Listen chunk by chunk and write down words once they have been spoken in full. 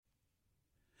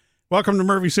Welcome to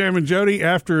Murphy, Sam, and Jody.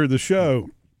 After the show,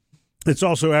 it's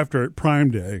also after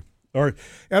Prime Day. Or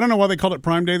I don't know why they called it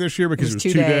Prime Day this year because it was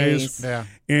 2 days. Yeah.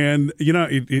 And,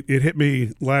 it hit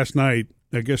me last night.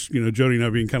 I guess, Jody and I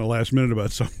being kind of last minute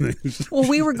about some things. Well,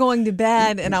 we were going to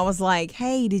bed, and I was like,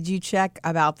 hey, did you check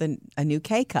about a new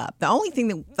K-Cup? The only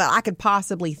thing that I could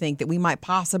possibly think that we might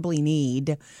possibly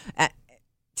need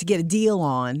to get a deal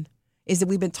on is that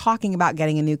we've been talking about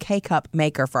getting a new K-Cup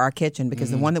maker for our kitchen because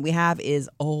the one that we have is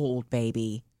old,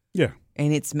 baby. Yeah.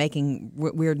 And it's making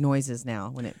weird noises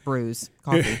now when it brews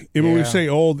coffee. And when we say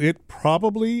old, it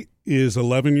probably is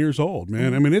 11 years old,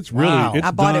 man. I mean, it's really, it's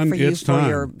I bought done it for you its for time.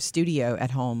 your studio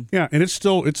at home. Yeah, and it's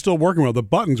still working well. The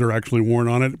buttons are actually worn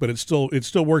on it, but it still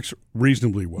works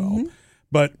reasonably well.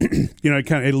 But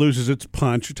it loses its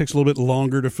punch. It takes a little bit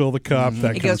longer to fill the cup.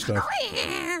 That kind of stuff.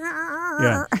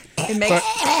 Yeah, it makes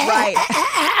right.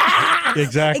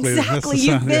 Exactly. Exactly.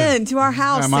 You've been to our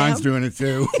house. Mine's Sam. doing it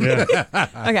too. Yeah.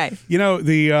 Okay.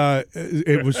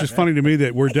 It was just funny to me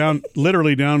that we're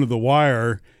literally down to the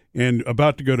wire and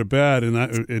about to go to bed,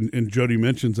 and Jody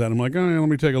mentions that. I'm like, oh, yeah, let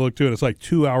me take a look too. And it's like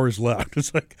 2 hours left.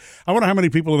 It's like, I wonder how many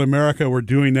people in America were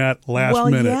doing that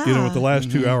last minute. Yeah. With the last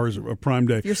 2 hours of Prime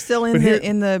Day. If you're still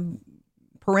in the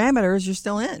parameters, you're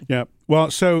still in. Yeah. Well,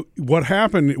 so what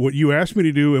happened, what you asked me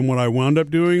to do and what I wound up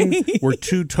doing were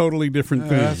two totally different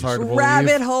things. That's hard to believe.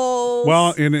 Rabbit holes.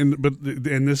 Well, and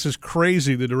this is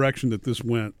crazy, the direction that this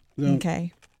went.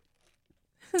 Okay.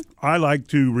 I like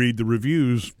to read the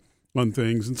reviews on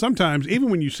things, and sometimes, even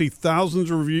when you see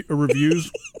thousands of reviews,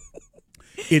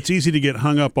 it's easy to get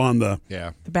hung up on the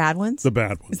bad ones. The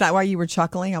bad ones. Is that why you were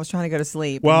chuckling? I was trying to go to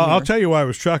sleep. Well, I'll tell you why I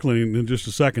was chuckling in just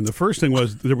a second. The first thing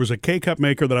was there was a K-Cup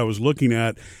maker that I was looking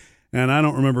at, and I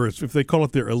don't remember if they call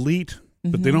it their Elite,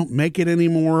 but they don't make it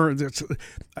anymore.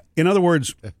 In other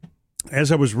words,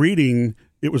 as I was reading,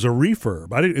 it was a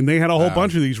refurb. And they had a whole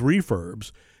bunch of these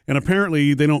refurbs, and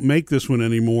apparently they don't make this one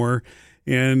anymore.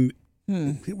 And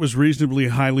it was reasonably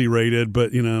highly rated,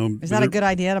 but is that a good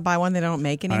idea to buy one they don't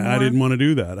make anymore? I didn't want to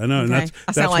do that. I know, and Okay.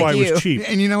 that's why it was cheap.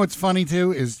 And you know what's funny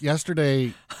too is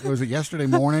yesterday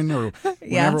morning or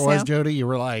whenever it was, Jody, you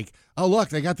were like, "Oh look,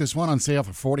 they got this one on sale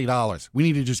for $40. We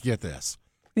need to just get this."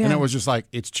 Yeah. And it was just like,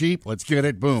 "It's cheap. Let's get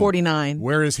it." Boom. $49.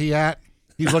 Where is he at?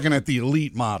 He's looking at the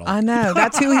Elite model. I know.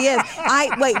 That's who he is.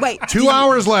 Wait. 2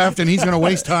 hours left, and he's going to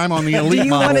waste time on the Elite Do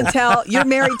you model. want to tell? You're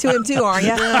married to him too, aren't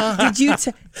you? Did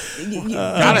you?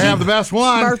 Gotta have the best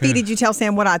one. Murphy, did you tell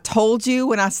Sam what I told you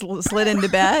when I slid into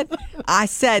bed? I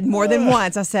said more than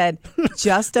once. I said,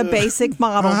 just a basic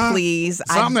model, please.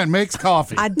 Something that makes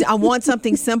coffee. I want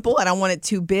something simple. I don't want it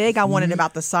too big. I want it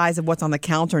about the size of what's on the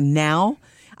counter now.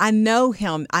 I know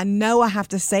him. I know I have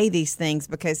to say these things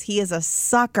because he is a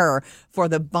sucker for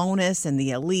the bonus and the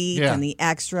Elite and the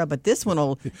extra. But this one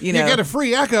will, you get a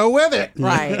free Echo with it.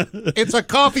 Right. It's a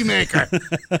coffee maker.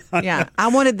 Yeah. I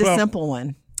wanted the simple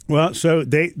one. Well, so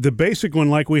the basic one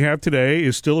like we have today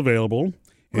is still available.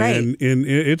 Great. And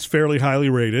it's fairly highly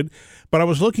rated. But I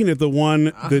was looking at the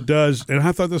one that does, and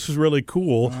I thought this was really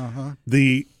cool.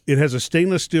 It has a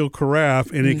stainless steel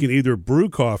carafe, and it can either brew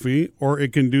coffee or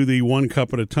it can do the 1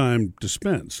 cup at a time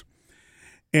dispense.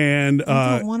 And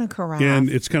I don't want a carafe. And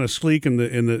it's kind of sleek, and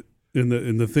the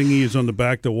thingy is on the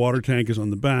back. The water tank is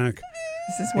on the back.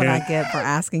 This is what I get for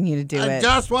asking you to do I it.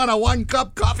 just want a 1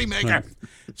 cup coffee maker. Right.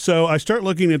 So I start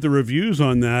looking at the reviews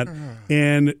on that,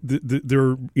 and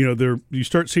you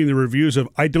start seeing the reviews of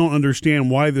I don't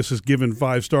understand why this is given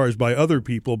 5 stars by other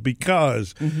people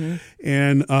because,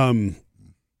 and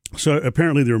so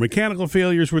apparently there are mechanical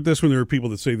failures with this one. There are people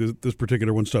that say this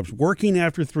particular one stops working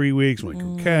after 3 weeks. I'm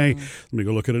like, okay, let me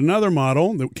go look at another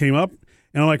model that came up,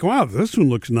 and I'm like, wow, this one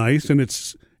looks nice, and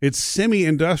it's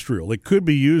semi-industrial. It could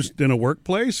be used in a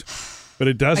workplace. But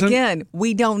it doesn't? Again,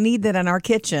 we don't need that in our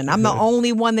kitchen. I'm the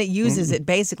only one that uses it.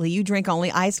 Basically, you drink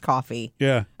only iced coffee.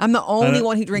 Yeah. I'm the only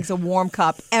one who drinks a warm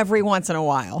cup every once in a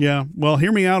while. Yeah. Well,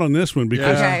 hear me out on this one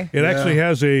because it actually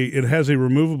has a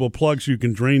removable plug so you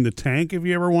can drain the tank if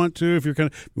you ever want to, if you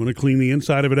want to clean the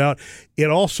inside of it out. It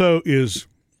also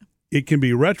it can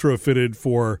be retrofitted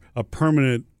for a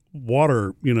permanent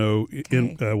water,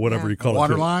 in whatever you call it.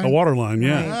 Water line? A water line,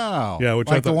 yeah. Wow. Yeah, which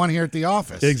like the one here at the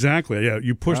office. Exactly, yeah.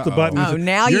 You push the button. Oh,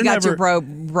 now you got your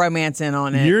romance in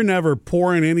on it. You're never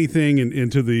pouring anything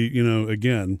into the,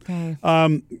 again. Okay.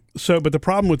 But the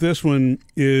problem with this one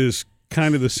is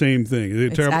kind of the same thing.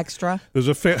 It's extra? There's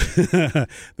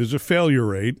a failure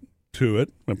rate to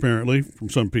it, apparently, from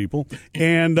some people.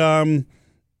 And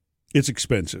It's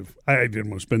expensive. I didn't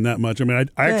want to spend that much. I mean,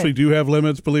 I actually do have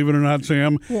limits, believe it or not,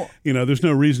 Sam. Well, there's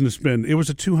no reason to spend. It was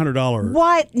a $200.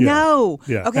 What? Yeah. No.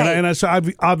 Yeah. Okay. And so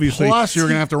obviously. Plus, you're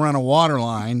going to have to run a water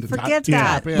line. To Forget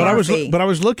tap that. in. But Murphy. I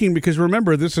was looking because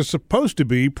remember, this is supposed to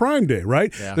be Prime Day,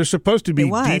 right? Yeah. There's supposed to be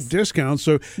It was. deep discounts.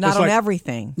 So Not it's on like,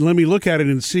 everything. let me look at it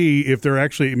and see if they're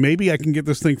actually, maybe I can get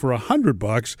this thing for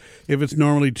 $100 if it's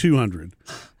normally $200.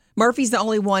 Murphy's the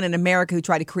only one in America who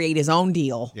tried to create his own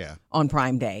deal on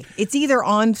Prime Day. It's either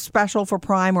on special for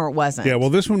Prime or it wasn't. Yeah, well,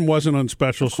 this one wasn't on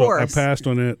special, so I course. passed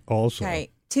on it also.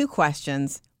 Okay, 2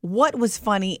 questions. What was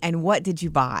funny and what did you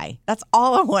buy? That's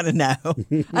all I want to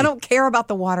know. I don't care about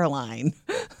the water line.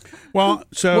 Well,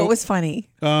 so What was funny?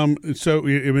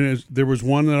 There was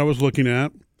one that I was looking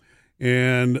at,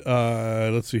 and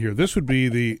let's see here. This would be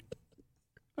the.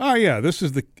 Oh yeah, this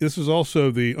is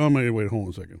also the. Oh my, wait, hold on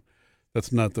a second.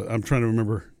 That's not the. I'm trying to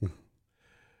remember.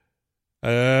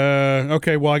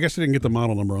 Okay, well, I guess I didn't get the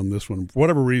model number on this one. For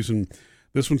whatever reason,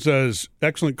 this one says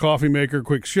excellent coffee maker,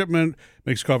 quick shipment,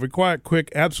 makes coffee quick,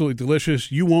 absolutely delicious.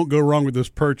 You won't go wrong with this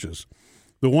purchase.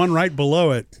 The one right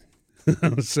below it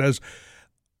says,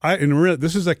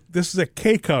 this is a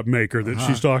K-cup maker that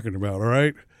she's talking about. All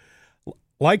right,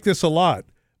 like this a lot,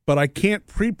 but I can't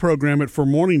pre-program it for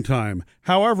morning time.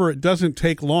 However, it doesn't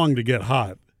take long to get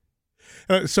hot.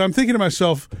 So I'm thinking to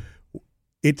myself,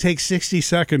 it takes 60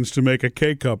 seconds to make a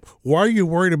K-cup. Why are you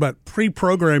worried about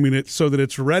pre-programming it so that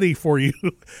it's ready for you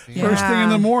first thing in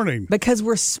the morning? Because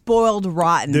we're spoiled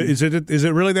rotten. Is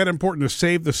it really that important to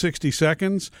save the 60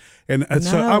 seconds? And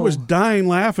so I was dying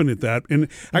laughing at that. And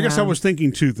I guess I was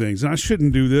thinking 2 things. And I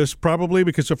shouldn't do this probably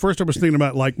because at first I was thinking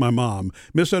about like my mom,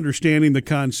 misunderstanding the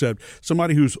concept,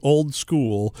 somebody who's old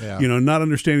school, not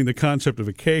understanding the concept of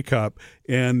a K-cup.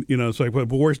 And, it's like, well,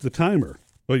 where's the timer?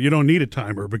 Well, you don't need a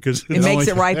timer because it makes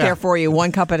it right there for you,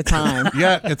 1 cup at a time.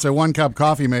 Yeah, it's a 1-cup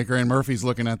coffee maker, and Murphy's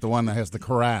looking at the one that has the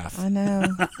carafe. I know.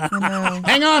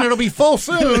 Hang on, it'll be full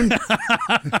soon.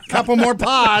 Couple more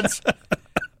pods.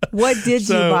 What did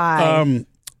you buy?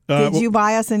 Did you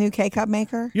buy us a new K-cup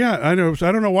maker? Yeah, I know.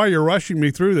 I don't know why you're rushing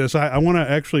me through this. I want to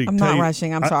actually. I'm not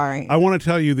rushing. I'm sorry. I want to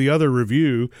tell you the other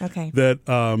review. Okay.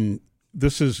 That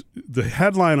this is the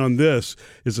headline on this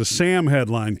is a Sam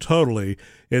headline totally,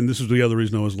 and this is the other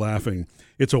reason I was laughing.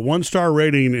 It's a 1-star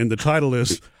rating, and the title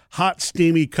is "Hot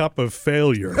Steamy Cup of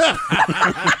Failure."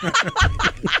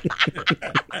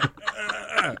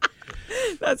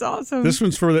 That's awesome. This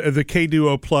one's for the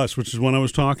K-Duo Plus, which is one I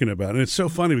was talking about. And it's so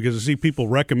funny because I see people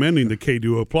recommending the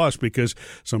K-Duo Plus because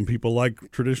some people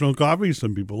like traditional coffee,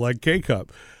 some people like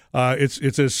K-Cup.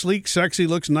 It's a sleek, sexy,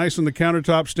 looks nice on the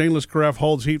countertop, stainless carafe,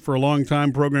 holds heat for a long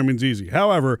time, programming's easy.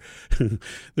 However,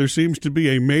 there seems to be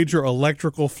a major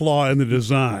electrical flaw in the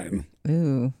design.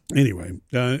 Ooh. Anyway,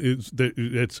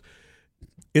 it's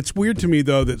weird to me,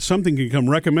 though, that something can come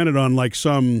recommended on like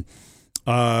some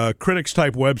critics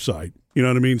type website. You know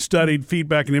what I mean? Studied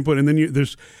feedback and input, and then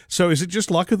so is it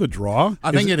just luck of the draw?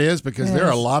 I think it is because there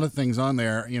are a lot of things on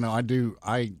there.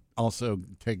 I also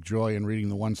take joy in reading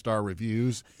the 1-star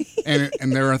reviews, and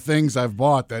there are things I've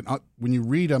bought that when you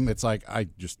read them, it's like I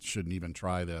just shouldn't even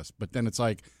try this. But then it's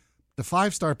like the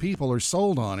 5-star people are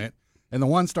sold on it, and the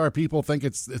 1-star people think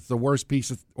it's the worst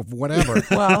piece of whatever.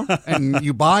 Well, and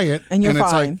you buy it, and you're it's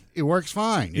fine. like it works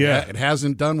fine. Yeah, it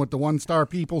hasn't done what the 1-star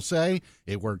people say.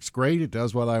 It works great. It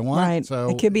does what I want. Right. So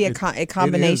it could be a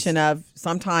combination of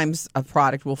sometimes a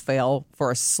product will fail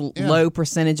for a low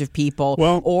percentage of people,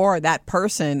 or that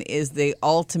person is the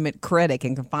ultimate critic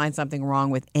and can find something wrong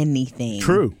with anything.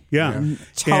 True. Yeah.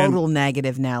 Total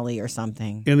negative Nelly or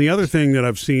something. And the other thing that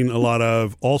I've seen a lot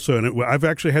of also, and I've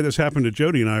actually had this happen to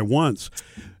Jody and I once.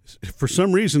 For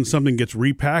some reason, something gets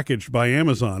repackaged by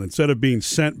Amazon. Instead of being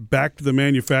sent back to the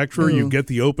manufacturer, you get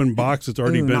the open box that's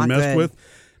already been messed with.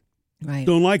 Right.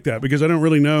 Don't like that because I don't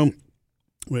really know.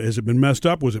 Has it been messed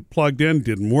up? Was it plugged in?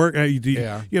 Didn't work? You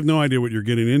have no idea what you're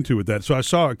getting into with that. So I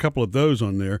saw a couple of those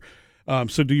on there.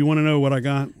 So do you want to know what I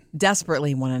got?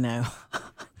 Desperately want to know.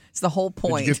 It's the whole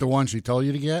point. Did you get the one she told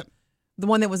you to get? The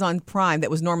one that was on Prime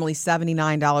that was normally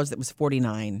 $79. That was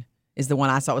 $49 is the one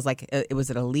I saw. It was like it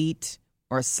was an Elite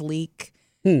or a Sleek.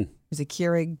 It was a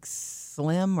Keurig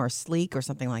Slim or Sleek or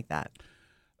something like that.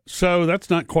 So that's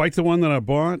not quite the one that I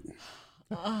bought.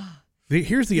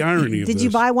 Here's the irony of this. Did you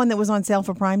buy one that was on sale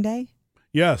for Prime Day?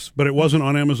 Yes, but it wasn't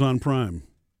on Amazon Prime.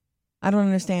 I don't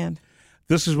understand.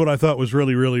 This is what I thought was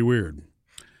really, really weird.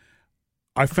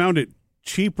 I found it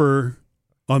cheaper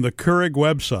on the Keurig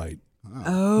website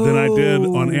than I did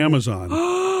on Amazon.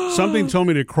 Something told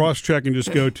me to cross-check and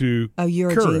just go to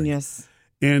you're Keurig. A genius.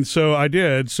 And so I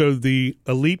did. So the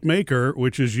Elite Maker,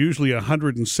 which is usually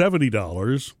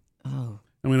 $170,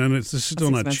 I mean, and this is still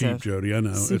not cheap, expensive. Jody. I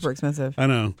know. Super expensive. I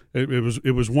know. It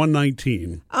was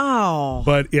 $119, Oh.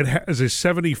 but it has a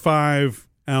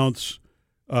 75-ounce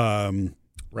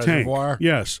Reservoir. tank.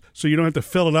 Yes, so you don't have to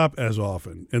fill it up as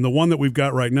often. And the one that we've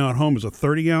got right now at home is a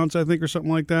 30-ounce, I think, or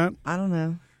something like that. I don't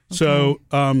know. So,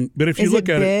 but if you Is look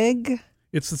it at big?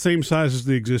 it's the same size as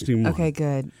the existing one. Okay,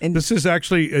 good. And This is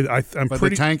actually, I'm But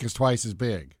pretty. the tank is twice as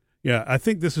big. Yeah, I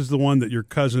think this is the one that your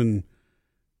cousin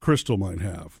Crystal might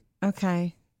have.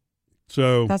 okay,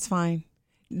 So, that's fine.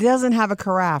 It doesn't have a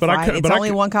carafe, But I right? could- It's but I only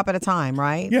could- one cup at a time,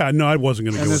 right? yeah, no, I wasn't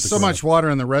going to go And with there's the so crap. much water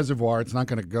in the reservoir, it's not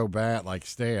going to go bad like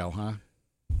stale, huh?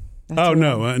 That's Oh weird.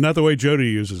 no, not the way Jody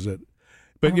uses it.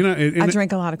 But you know, I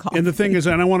drink a lot of coffee. and the thing is,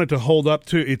 and I want it to hold up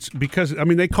to it's because I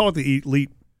mean they call it the elite.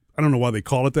 I don't know why they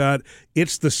call it that.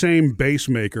 It's the same base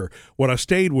maker. What I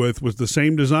stayed with was the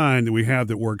same design that we have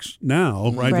that works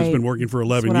now, right? That's Right. been working for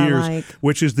 11 what I years, like.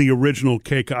 which is the original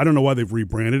cake. I don't know why they've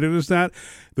rebranded it as that.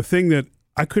 The thing that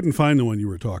I couldn't find the one you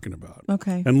were talking about.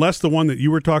 Okay. Unless the one that you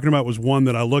were talking about was one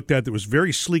that I looked at that was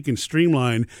very sleek and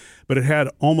streamlined, but it had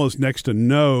almost next to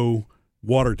no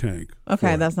water tank. Okay,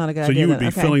 for it. that's not a good so idea you would then. be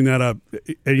Okay. filling that up,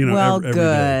 you know, well, every good.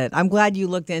 day. I'm glad you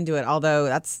looked into it. Although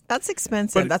that's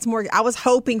expensive. But- That's more. I was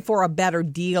hoping for a better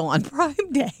deal on Prime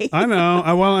Day. I know.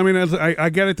 Well, I mean, I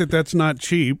get it that that's not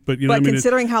cheap, but you know, But I mean,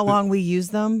 considering how long we use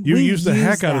them, you we use the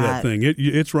heck out of that thing.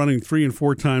 It's running 3 and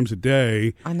 4 times a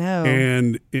day. I know.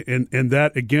 and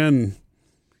that again,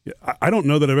 I don't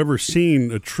know that I've ever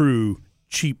seen a true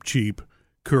cheap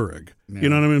Keurig. You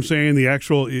know what I'm saying? The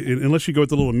actual, unless you go with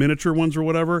the little miniature ones or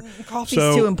whatever. Coffee's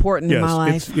too important in yes, my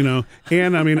life. it's, you know,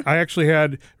 and I mean, I actually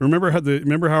had remember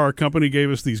how our company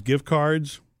gave us these gift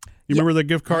cards. You remember the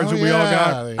gift cards Oh, that we all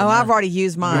got? the Oh, I've already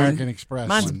used mine. American Express.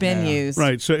 Mine's one, been yeah. used.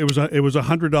 Right, so it was a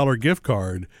 $100 gift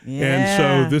card,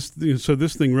 Yeah. and so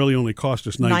this thing really only cost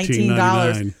us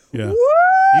 $19.99. Yeah, Woo!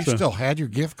 You still had your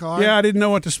gift card? yeah, I didn't know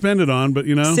what to spend it on, but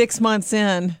you know, 6 months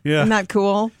in. Yeah. Isn't that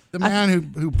cool? The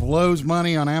man who blows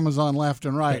money on Amazon left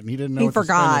and right, and he didn't know He what to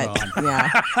forgot. spend it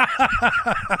on.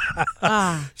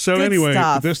 Yeah. so good anyway,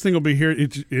 stuff. this thing will be here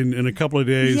in a couple of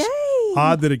days. Yay.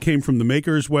 Odd that it came from the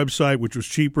maker's website, which was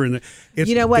cheaper, and it's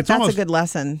You know what? it's That's almost, a good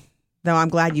lesson. Though I'm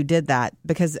glad you did that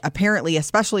because apparently,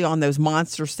 especially on those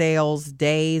monster sales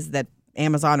days that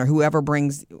Amazon or whoever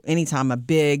brings, anytime a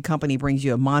big company brings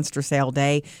you a monster sale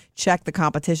day, check the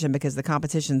competition because the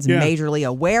competition's Yeah. majorly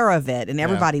aware of it, and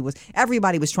everybody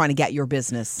was trying to get your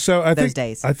business. So I those think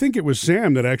days. I think it was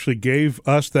Sam that actually gave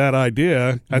us that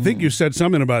idea. I think you said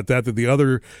something about that the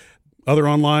other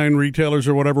online retailers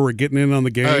or whatever were getting in on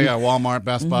the game. Oh, yeah, Walmart,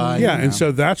 Best Buy. Yeah, you and know.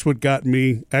 so that's what got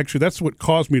me. Actually, that's what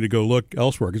caused me to go look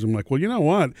elsewhere because I'm like, well, you know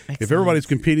what? If everybody's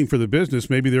competing for the business,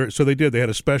 maybe they're. So they did. They had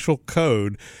a special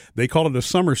code. They called it a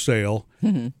summer sale.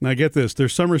 Now get this: their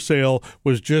summer sale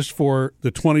was just for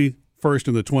the 21st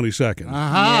and the 22nd.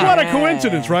 Uh-huh. What a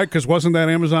coincidence, right? Because wasn't that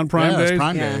Amazon Prime Yeah, it's Days?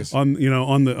 Prime Yeah. Days. On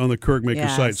on the Keurig Maker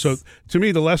Yes. site. So to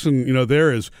me, the lesson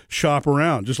there is shop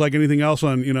around, just like anything else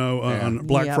on on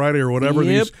Black Yep. Friday or whatever.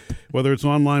 Yep. These whether it's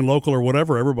online, local, or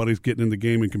whatever, everybody's getting in the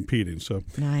game and competing. So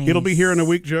Nice. it'll be here in a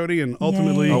week, Jody, and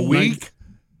ultimately Yay. A week?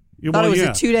 Thought it was yeah.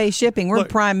 a 2-day shipping. We're Look-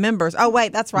 Prime members. Oh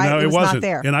wait, that's right. No, it was wasn't. not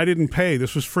there. And I didn't pay.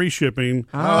 This was free shipping.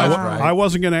 that's right. I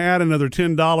wasn't going to add another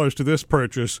 $10 to this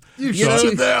purchase. You You're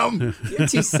showed too- them. You're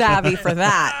too savvy for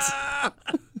that.